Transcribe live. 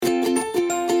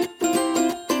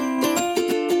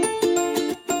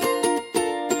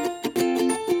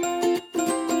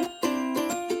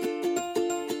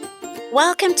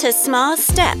Welcome to Small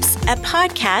Steps, a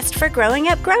podcast for growing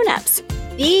up grown-ups.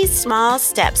 These small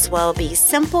steps will be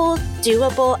simple,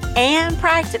 doable, and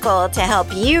practical to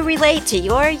help you relate to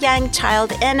your young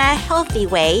child in a healthy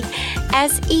way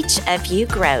as each of you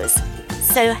grows.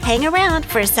 So hang around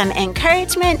for some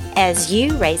encouragement as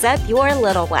you raise up your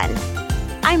little one.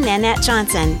 I'm Nanette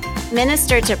Johnson,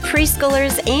 minister to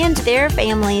preschoolers and their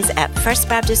families at First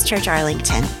Baptist Church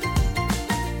Arlington.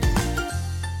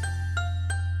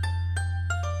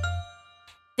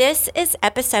 This is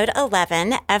episode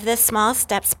 11 of the Small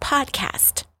Steps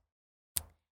podcast.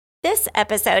 This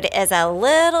episode is a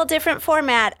little different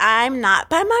format. I'm not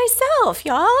by myself,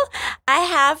 y'all. I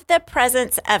have the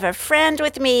presence of a friend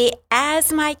with me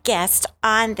as my guest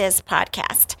on this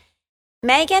podcast.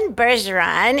 Meagan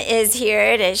Bergeron is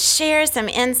here to share some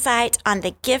insight on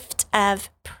the gift of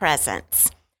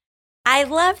presence. I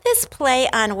love this play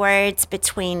on words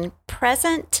between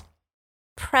present,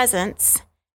 presence,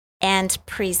 and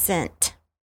present.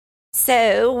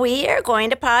 So we are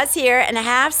going to pause here and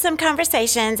have some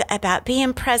conversations about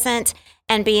being present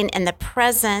and being in the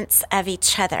presence of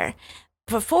each other.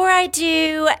 Before I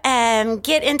do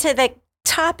get into the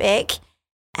topic,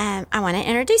 I want to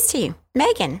introduce to you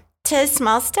Meagan to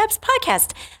Small Steps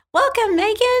podcast. Welcome,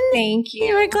 Meagan. Thank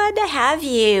you. We're glad to have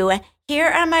you. Here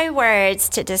are my words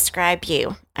to describe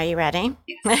you. Are you ready?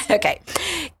 Yes. Okay.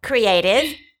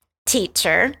 Creative,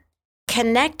 teacher,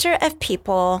 connector of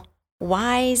people,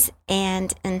 wise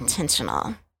and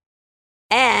intentional.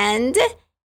 And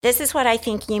this is what I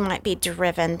think you might be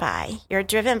driven by. You're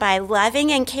driven by loving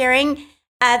and caring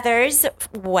others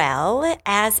well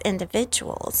as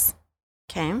individuals.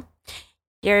 Okay.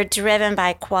 You're driven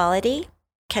by quality,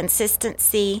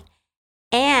 consistency,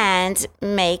 and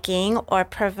making or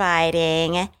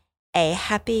providing a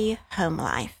happy home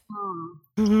life.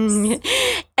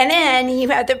 And then you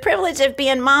have the privilege of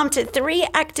being mom to 3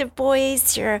 active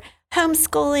boys. You're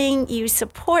homeschooling, you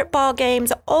support ball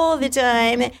games all the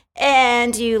time,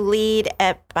 and you lead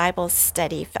a Bible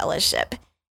study fellowship.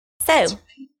 So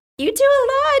you do a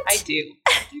lot. I do.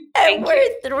 And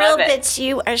we're thrilled that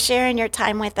you are sharing your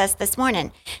time with us this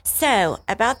morning. So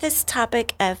about this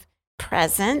topic of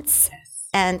presence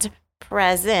and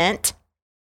present,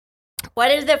 what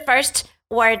are the first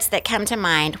words that come to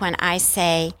mind when I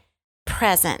say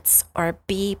presence or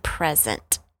be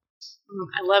present?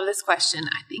 I love this question.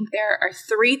 I think there are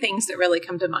 3 things that really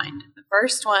come to mind. The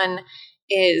first one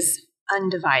is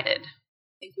undivided.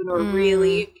 I think when we're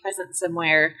really present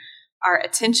somewhere, our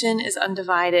attention is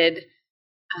undivided,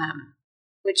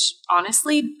 which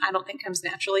honestly, I don't think comes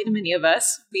naturally to many of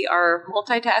us. We are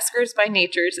multitaskers by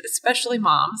nature, especially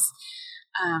moms.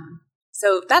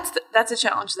 So that's a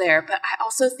challenge there. But I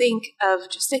also think of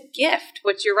just a gift,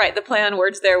 which you're right, the play on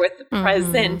words there with the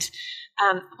present.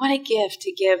 What a gift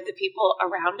to give the people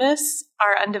around us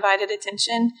our undivided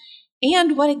attention,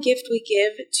 and what a gift we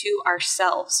give to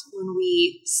ourselves when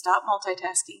we stop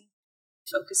multitasking,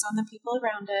 focus on the people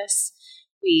around us.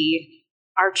 We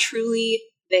are truly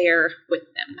there with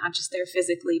them, not just there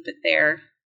physically, but there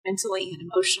mentally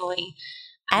and emotionally.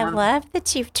 I love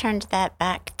that you've turned that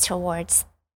back towards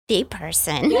the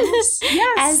person yes.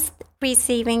 as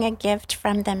receiving a gift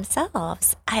from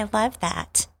themselves. I love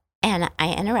that. And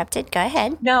I interrupted. Go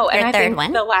ahead. No, Your and I think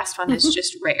one. The last one is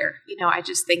just rare. I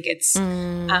just think it's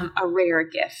a rare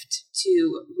gift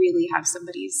to really have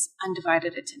somebody's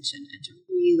undivided attention and to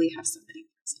really have somebody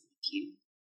present with you.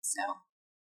 So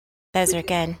those are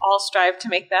good. All strive to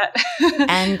make that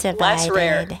Undivided. less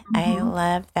rare. I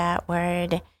love that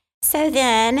word. So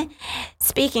then,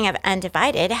 speaking of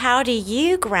undivided, how do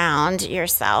you ground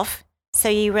yourself so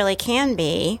you really can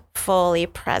be fully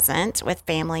present with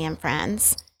family and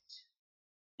friends?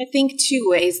 I think 2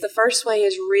 ways. The first way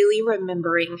is really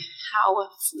remembering how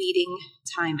fleeting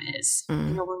time is.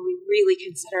 When we really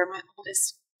consider my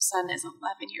oldest son is 11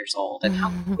 years old and how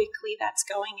quickly that's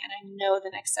going. And I know the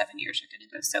next 7 years are going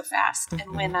to go so fast.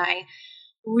 And when I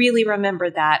really remember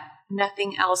that,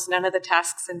 nothing else, none of the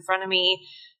tasks in front of me,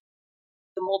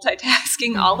 the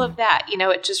multitasking, all of that,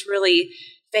 it just really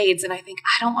fades. And I think,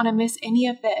 I don't want to miss any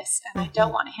of this. And I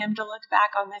don't want him to look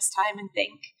back on this time and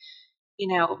think,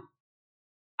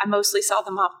 I mostly saw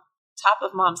the top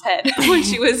of mom's head when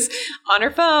she was on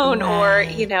her phone or,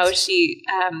 she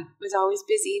was always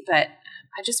busy. But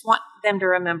I just want them to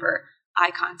remember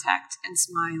eye contact and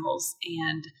smiles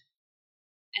and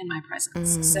my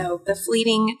presence. So the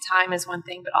fleeting time is one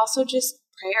thing, but also just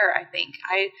prayer, I think.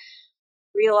 I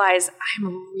realize I'm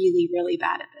really, really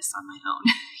bad at this on my own.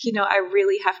 I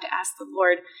really have to ask the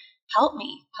Lord, help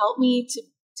me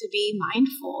to be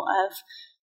mindful of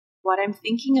what I'm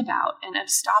thinking about and of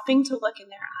stopping to look in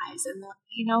their eyes. And,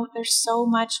 there's so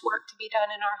much work to be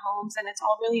done in our homes, and it's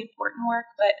all really important work,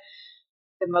 but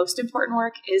the most important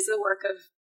work is the work of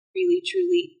really,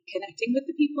 truly connecting with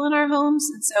the people in our homes.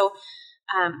 And so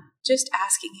just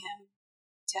asking him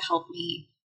to help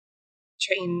me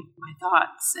train my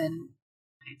thoughts and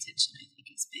my attention, I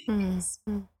think, is big. As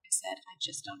I said, I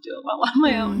just don't do it well on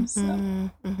my own. So.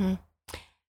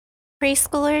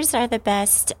 Preschoolers are the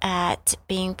best at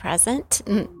being present.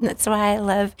 That's why I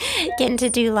love getting to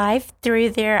do life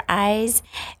through their eyes,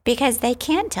 because they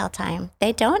can't tell time.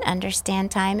 They don't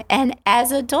understand time. And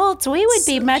as adults, we would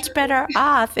be much better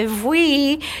off if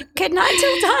we could not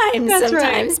tell time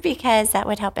sometimes, because that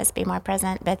would help us be more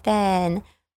present. But then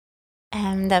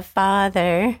the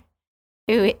Father,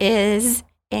 who is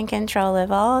in control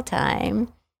of all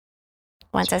time,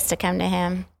 wants us to come to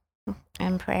him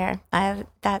in prayer.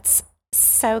 That's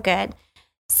so good.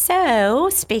 So,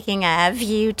 speaking of,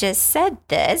 you just said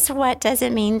this, what does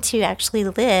it mean to actually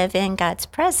live in God's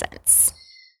presence?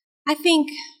 I think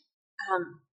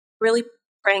really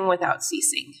praying without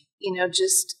ceasing,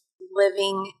 just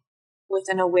living with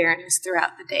an awareness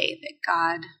throughout the day that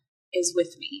God is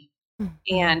with me. Mm-hmm.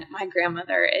 And my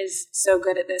grandmother is so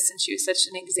good at this, and she was such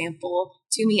an example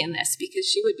to me in this, because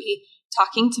she would be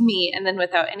talking to me, and then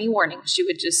without any warning, she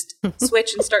would just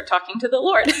switch and start talking to the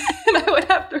Lord. And I would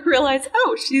have to realize,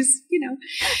 she's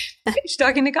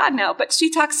talking to God now. But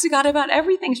she talks to God about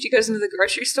everything. She goes into the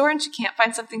grocery store and she can't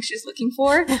find something she's looking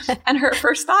for. And her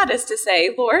first thought is to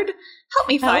say, Lord, help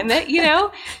me find that,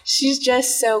 She's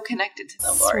just so connected to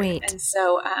the Lord. Sweet. And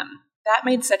so that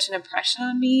made such an impression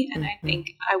on me. And I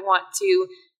think I want to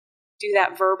do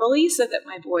that verbally so that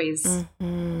my boys,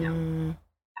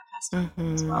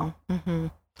 as well.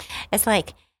 It's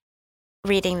like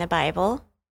reading the Bible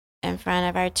in front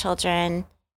of our children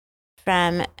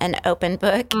from an open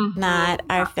book, not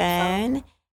our phone,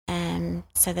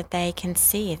 so that they can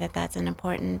see that that's an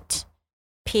important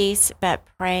piece. But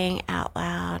praying out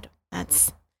loud,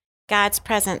 that's God's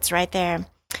presence right there.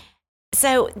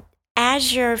 So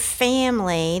as your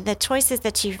family, the choices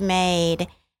that you've made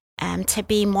to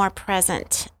be more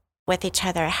present with each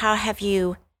other, how have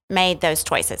you made those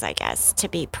choices, I guess, to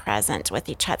be present with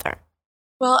each other?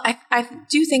 Well, I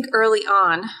do think early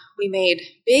on we made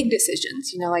big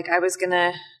decisions, like I was going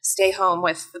to stay home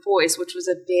with the boys, which was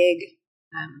a big,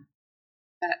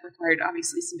 that required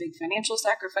obviously some big financial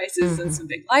sacrifices and some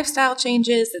big lifestyle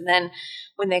changes. And then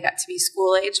when they got to be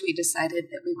school age, we decided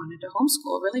that we wanted to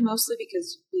homeschool, really mostly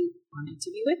because we wanted to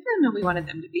be with them, and we wanted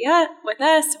them to be with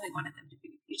us, and we wanted them to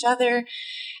be with each other.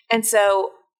 And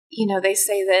so, they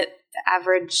say that the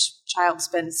average child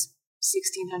spends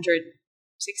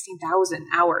 16,000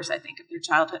 hours, I think, of their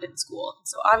childhood in school. And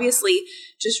so obviously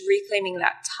just reclaiming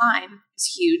that time is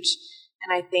huge.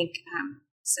 And I think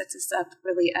sets us up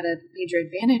really at a major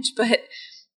advantage. But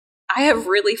I have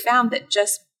really found that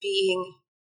just being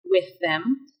with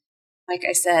them, like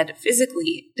I said,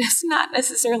 physically, does not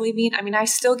necessarily mean, I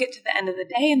still get to the end of the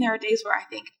day, and there are days where I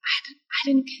think I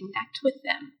didn't connect with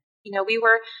them. We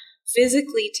were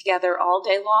physically together all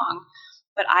day long,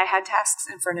 but I had tasks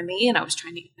in front of me, and I was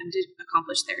trying to get them to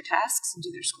accomplish their tasks and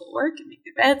do their schoolwork and make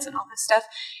their beds and all this stuff.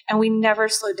 And we never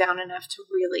slowed down enough to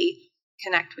really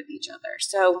connect with each other.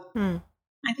 So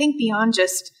I think beyond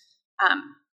just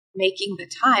making the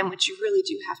time, which you really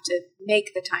do have to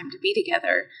make the time to be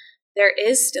together, there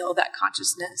is still that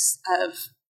consciousness of,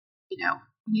 we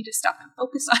need to stop and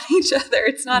focus on each other.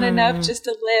 It's not enough just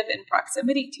to live in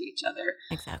proximity to each other.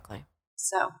 Exactly.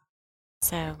 So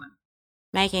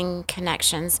making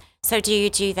connections. So do you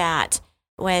do that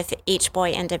with each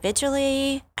boy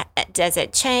individually? Does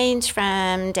it change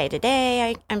from day to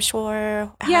day, I'm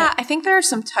sure? Yeah, I think there are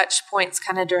some touch points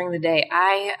kind of during the day.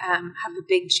 I have a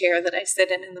big chair that I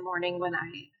sit in the morning when I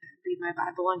read my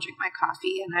Bible and drink my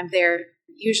coffee, and I'm there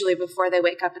usually before they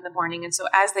wake up in the morning. And so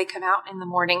as they come out in the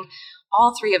morning,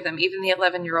 all three of them, even the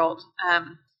 11-year-old,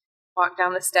 walk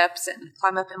down the steps and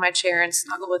climb up in my chair and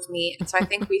snuggle with me. And so I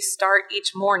think we start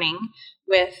each morning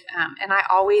with, and I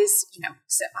always,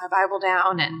 set my Bible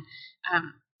down and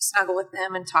snuggle with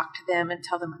them and talk to them and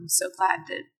tell them I'm so glad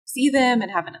to see them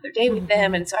and have another day with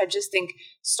them. And so I just think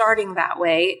starting that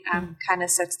way kind of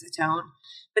sets the tone.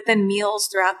 But then meals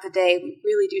throughout the day, we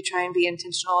really do try and be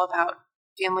intentional about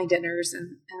family dinners,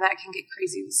 and that can get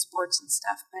crazy with sports and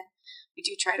stuff, but we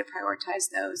do try to prioritize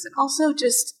those. And also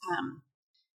just,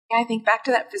 I think back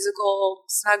to that physical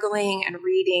snuggling and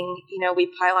reading,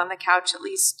 we pile on the couch at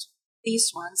least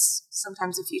once,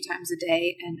 sometimes a few times a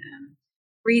day, and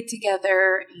read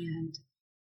together. And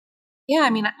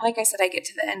like I said, I get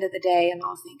to the end of the day and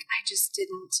I'll think, I just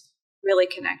didn't really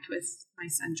connect with my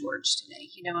son George today,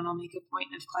 and I'll make a point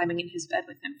of climbing in his bed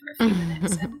with him for a few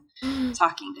minutes and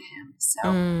talking to him.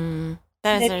 So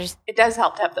it does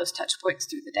help to have those touch points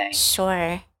through the day.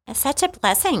 Sure. It's such a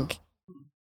blessing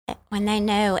when they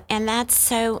know. And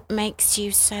that makes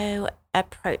you so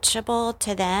approachable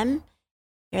to them.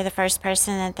 You're the first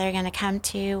person that they're going to come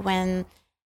to when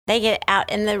they get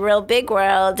out in the real big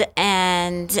world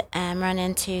and run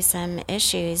into some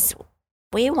issues.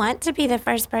 We want to be the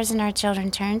first person our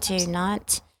children turn to,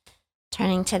 not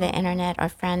turning to the internet or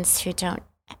friends who don't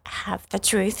have the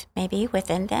truth maybe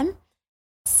within them.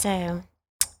 So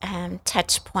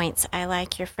touch points, I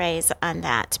like your phrase on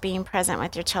that, being present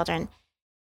with your children.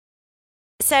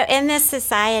 So in this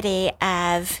society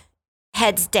of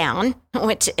heads down,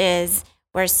 which is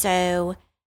we're so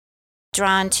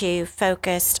drawn to,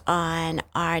 focused on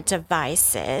our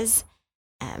devices,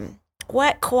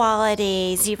 what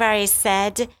qualities, you've already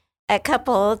said a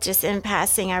couple just in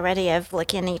passing already of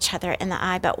looking each other in the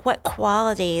eye, but what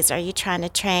qualities are you trying to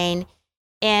train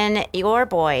in your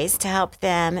boys to help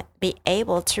them be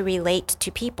able to relate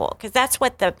to people? Because that's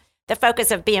what the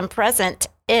focus of being present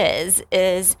is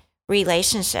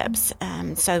relationships.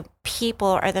 So people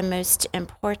are the most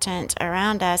important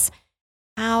around us.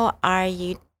 How are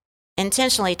you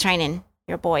intentionally training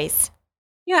your boys?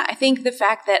 Yeah, I think the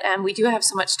fact that we do have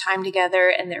so much time together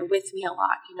and they're with me a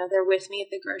lot. They're with me at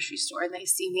the grocery store and they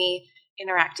see me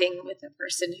interacting with the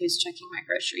person who's checking my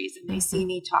groceries, and they see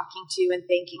me talking to and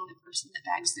thanking the person that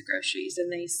bags the groceries,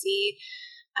 and they see,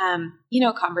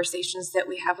 conversations that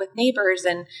we have with neighbors.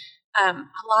 And a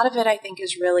lot of it, I think,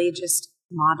 is really just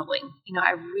modeling.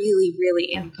 I really,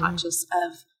 really am conscious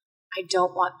of, I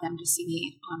don't want them to see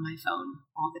me on my phone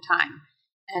all the time.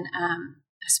 And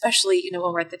especially, when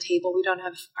we're at the table, we don't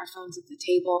have our phones at the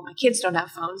table. My kids don't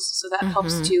have phones, so that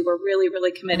helps too. We're really,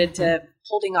 really committed to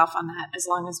holding off on that as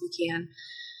long as we can.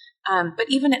 But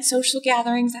even at social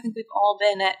gatherings, I think we've all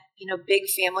been at, big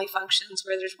family functions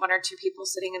where there's one or two people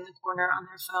sitting in the corner on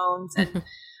their phones. And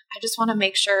I just want to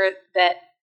make sure that,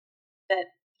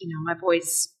 my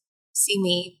boys see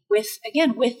me with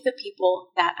the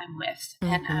people that I'm with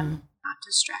and not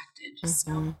distracted.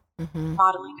 So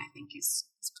modeling, I think, is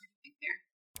pretty big there.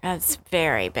 That's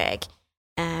very big.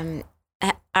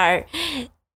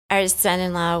 Our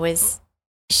son-in-law was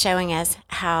showing us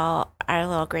how our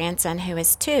little grandson, who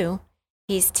is 2,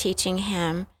 he's teaching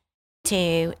him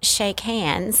to shake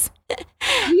hands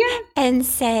and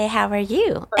say, "How are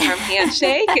you?" Firm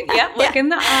handshake. Look in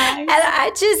the eye. And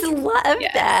I just love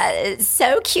that. It's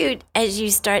so cute as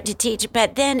you start to teach,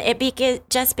 but then it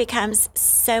just becomes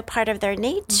so part of their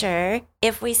nature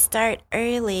if we start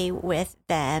early with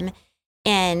them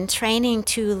in training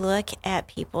to look at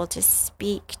people, to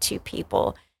speak to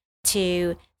people,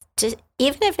 to just,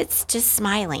 even if it's just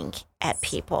smiling at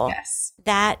people,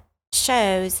 that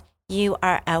shows you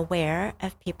are aware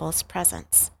of people's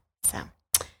presence. So,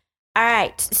 all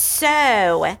right.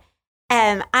 So,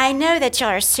 I know that y'all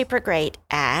are super great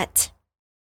at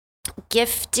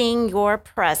gifting your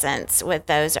presence with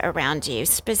those around you,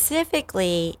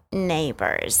 specifically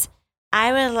neighbors.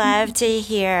 I would love to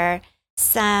hear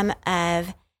some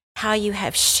of how you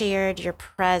have shared your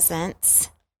presence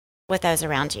with those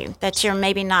around you that you're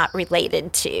maybe not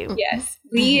related to. Yes,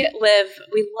 we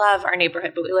love our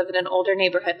neighborhood, but we live in an older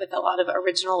neighborhood with a lot of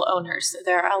original owners. So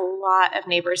there are a lot of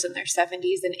neighbors in their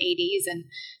 70s and 80s, and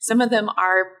some of them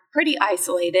are pretty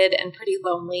isolated and pretty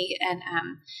lonely. And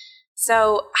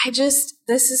so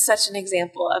this is such an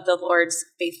example of the Lord's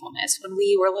faithfulness. When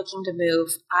we were looking to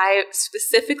move, I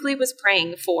specifically was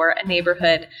praying for a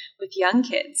neighborhood with young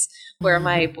kids where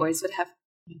my boys would have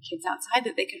kids outside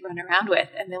that they could run around with.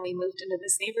 And then we moved into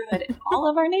this neighborhood and all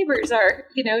of our neighbors are,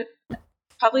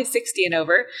 probably 60 and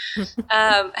over.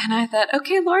 And I thought,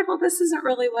 okay, Lord, well, this isn't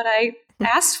really what I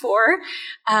asked for.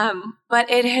 But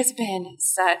it has been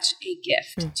such a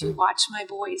gift to watch my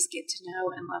boys get to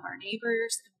know and love our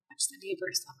neighbors, and watch the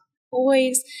neighbors love our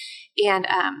boys. And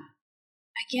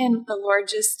again, the Lord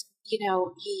just, He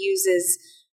uses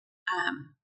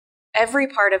every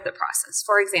part of the process.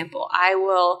 For example, I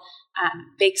will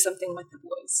bake something with the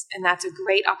boys, and that's a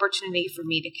great opportunity for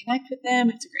me to connect with them.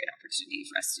 It's a great opportunity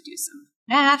for us to do some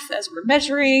math as we're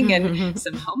measuring and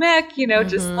some home ec,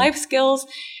 just life skills.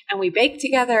 And we bake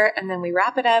together and then we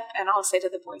wrap it up, and I'll say to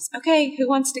the boys, okay, who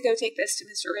wants to go take this to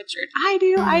Mr. Richard? I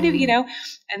do,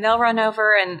 and they'll run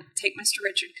over and take Mr.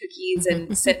 Richard cookies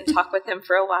and sit and talk with him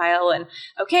for a while. And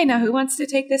okay, now who wants to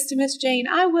take this to Miss Jane?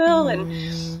 I will.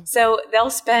 And so they'll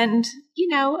spend,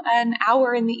 an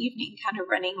hour in the evening kind of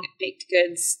running baked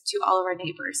goods to all of our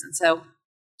neighbors. And so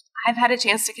I've had a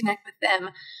chance to connect with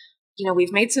them,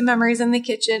 we've made some memories in the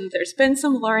kitchen. There's been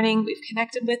some learning. We've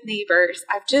connected with neighbors.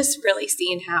 I've just really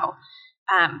seen how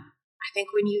I think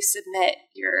when you submit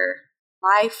your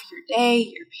life, your day,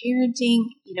 your parenting,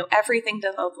 everything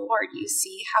to the Lord, you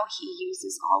see how He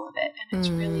uses all of it. And it's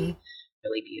really,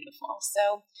 really beautiful.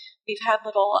 So we've had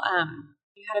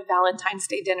we had a Valentine's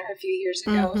Day dinner a few years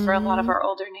ago for a lot of our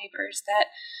older neighbors that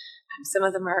some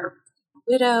of them are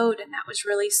widowed, and that was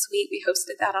really sweet. We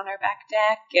hosted that on our back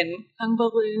deck and hung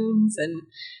balloons and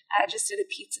just did a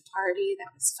pizza party.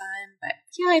 That was fun. But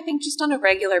yeah, I think just on a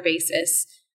regular basis,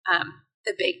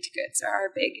 the baked goods are our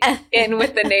big in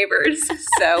with the neighbors.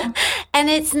 So, and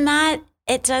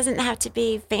it doesn't have to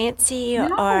be fancy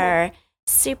or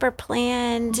super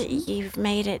planned. You've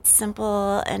made it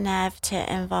simple enough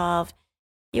to involve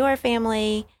your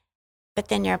family, but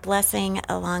then your blessing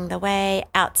along the way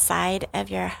outside of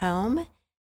your home,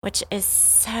 which is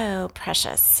so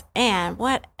precious. And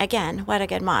what a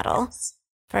good model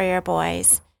for your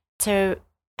boys to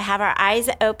have our eyes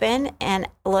open and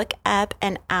look up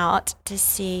and out to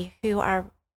see who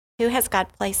has God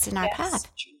placed in our path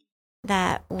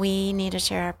that we need to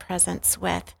share our presence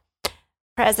with.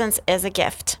 Presence is a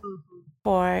gift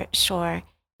for sure,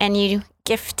 and you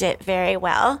gift it very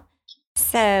well.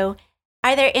 So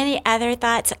are there any other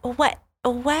thoughts? What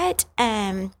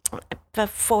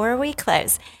before we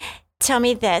close, tell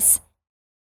me this.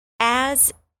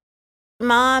 As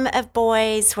mom of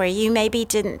boys where you maybe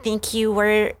didn't think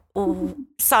you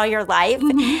saw your life,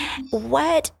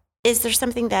 is there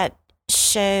something that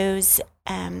shows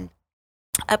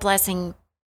a blessing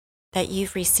that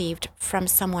you've received from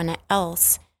someone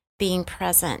else being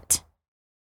present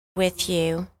with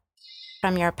you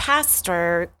from your past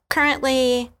or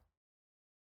currently?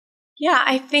 Yeah,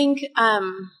 I think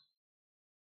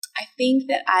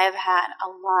that I have had a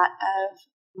lot of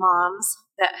moms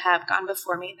that have gone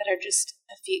before me that are just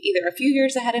either a few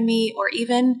years ahead of me, or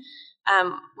even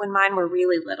when mine were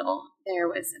really little, there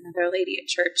was another lady at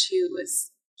church who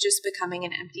was just becoming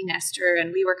an empty nester,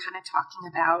 and we were kind of talking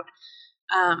about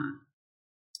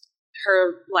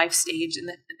her life stage and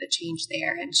the change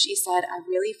there. And she said, I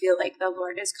really feel like the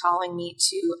Lord is calling me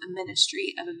to a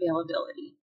ministry of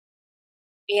availability.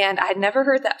 And I'd never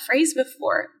heard that phrase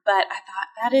before, but I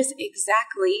thought that is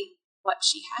exactly what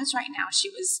she has right now. She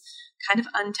was kind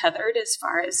of untethered as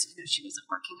far as, she wasn't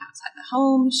working outside the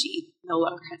home. She no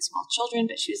longer had small children,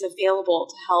 but she was available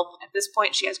to help. At this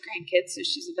point, she has grandkids, so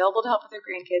she's available to help with her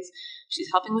grandkids. She's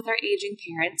helping with our aging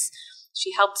parents.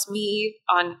 She helped me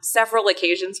on several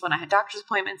occasions when I had doctor's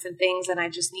appointments and things, and I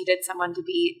just needed someone to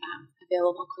be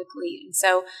available quickly. And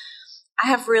so I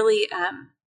have really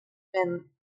been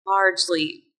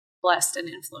largely blessed and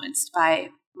influenced by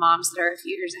moms that are a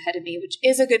few years ahead of me, which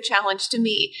is a good challenge to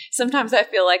me. Sometimes I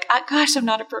feel like, I'm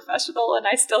not a professional, and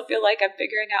I still feel like I'm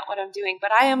figuring out what I'm doing,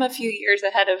 but I am a few years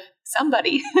ahead of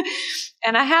somebody.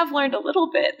 And I have learned a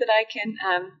little bit that I can,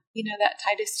 that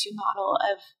Titus 2 model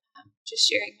of just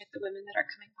sharing with the women that are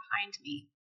coming behind me.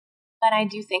 But I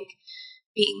do think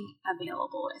being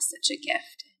available is such a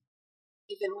gift.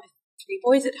 Even with 3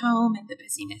 boys at home and the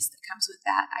busyness that comes with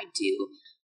that, I do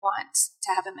want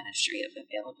to have a ministry of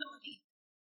availability.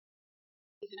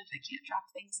 Even if I can't drop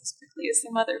things as quickly as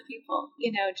some other people,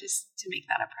 just to make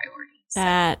that a priority. So.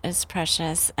 That is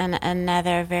precious. And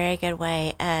another very good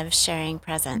way of sharing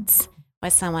presence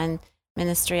with someone,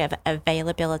 ministry of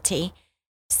availability.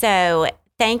 So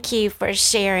thank you for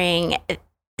sharing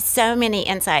so many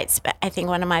insights. But I think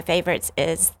one of my favorites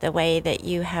is the way that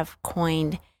you have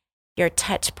coined your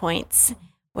touch points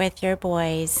with your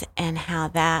boys and how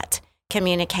that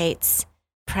communicates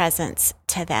presence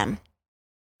to them.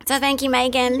 So thank you,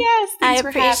 Meagan. Yes, thanks I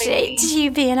appreciate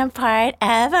you being a part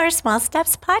of our Small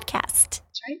Steps podcast.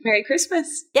 That's right. Merry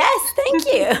Christmas. Yes, thank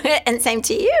you. And same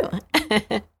to you.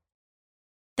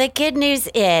 The good news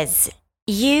is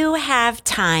you have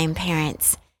time,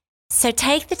 parents. So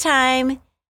take the time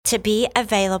to be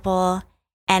available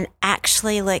and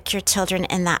actually look your children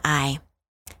in the eye.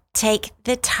 Take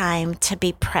the time to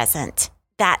be present.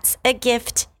 That's a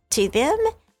gift to them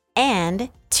and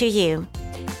to you.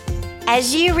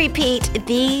 As you repeat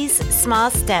these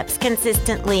small steps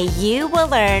consistently, you will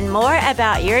learn more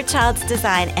about your child's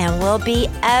design and will be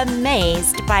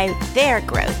amazed by their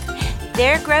growth.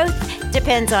 Their growth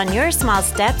depends on your small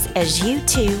steps as you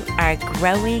two are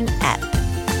growing up.